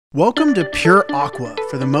Welcome to Pure Aqua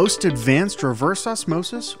for the most advanced reverse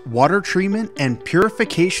osmosis, water treatment, and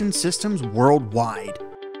purification systems worldwide.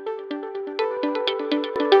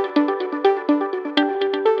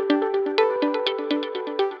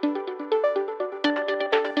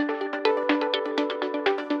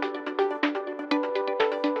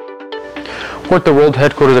 We're at the world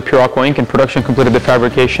headquarters of Pure Aqua Inc. and production completed the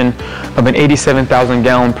fabrication of an 87,000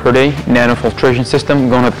 gallon per day nanofiltration system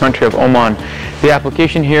going to the country of Oman. The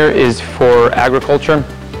application here is for agriculture,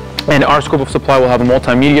 and our scope of supply will have a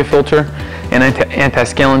multimedia filter, an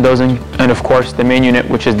anti-scalant dosing, and of course the main unit,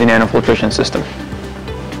 which is the nanofiltration system.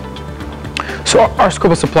 So our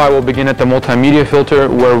scope of supply will begin at the multimedia filter,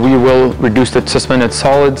 where we will reduce the suspended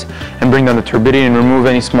solids and bring down the turbidity and remove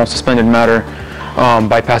any small suspended matter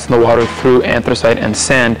by passing the water through anthracite and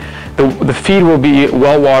sand. The feed will be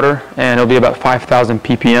well water, and it'll be about 5,000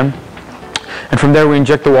 ppm. And from there we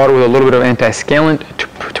inject the water with a little bit of anti-scalant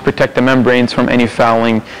to protect the membranes from any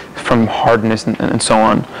fouling, from hardness and so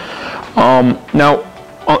on.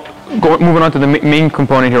 Moving on to the main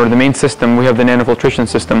component here, or the main system, we have the nanofiltration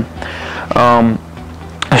system.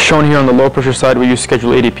 As shown here on the low pressure side, we use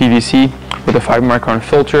Schedule 80 PVC with a 5 micron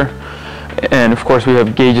filter. And of course we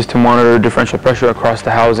have gauges to monitor differential pressure across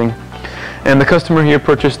the housing. And the customer here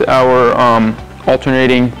purchased our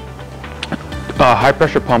alternating high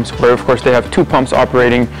pressure pumps, where of course they have two pumps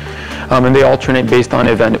operating, and they alternate based on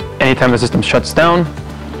event. Anytime the system shuts down,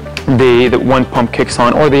 the one pump kicks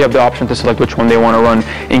on, or they have the option to select which one they want to run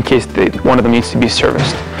in case one of them needs to be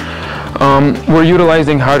serviced. We're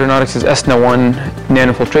utilizing Hydranautics' SNA1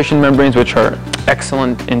 nanofiltration membranes, which are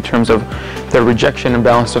excellent in terms of their rejection and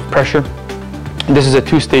balance of pressure. This is a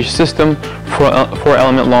two-stage system, four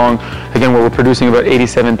element long, again where we're producing about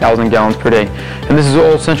 87,000 gallons per day. And this is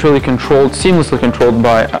all centrally controlled, seamlessly controlled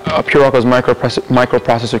by Pure Aqua's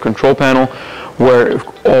microprocessor control panel, where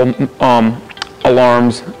all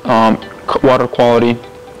alarms, water quality,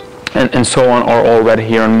 and so on are all read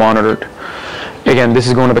here and monitored. Again, this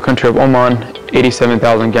is going to the country of Oman,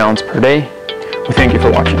 87,000 gallons per day. We thank you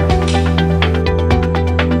for watching.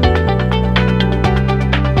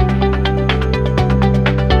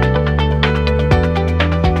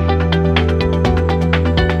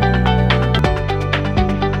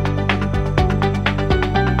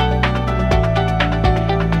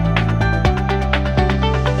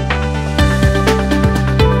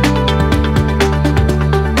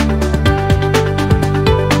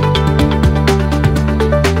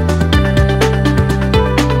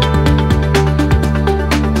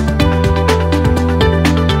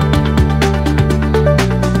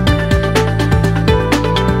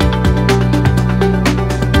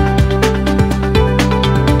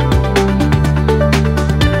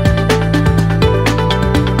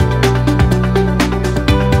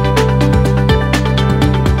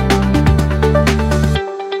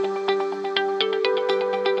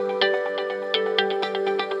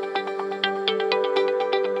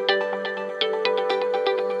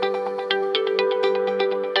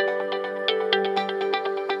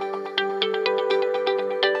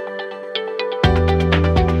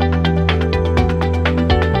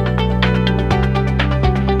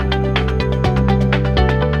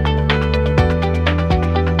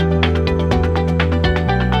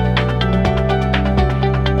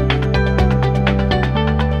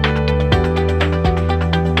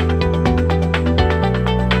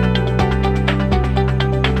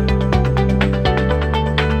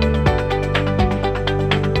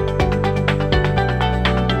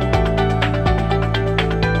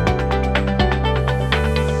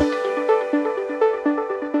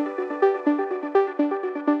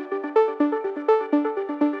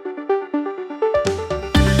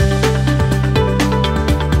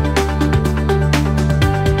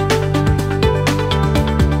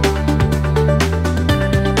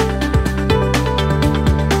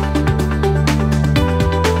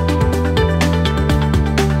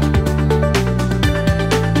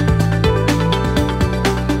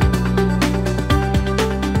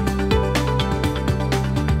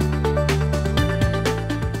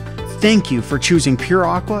 Thank you for choosing Pure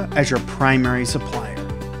Aqua as your primary supplier.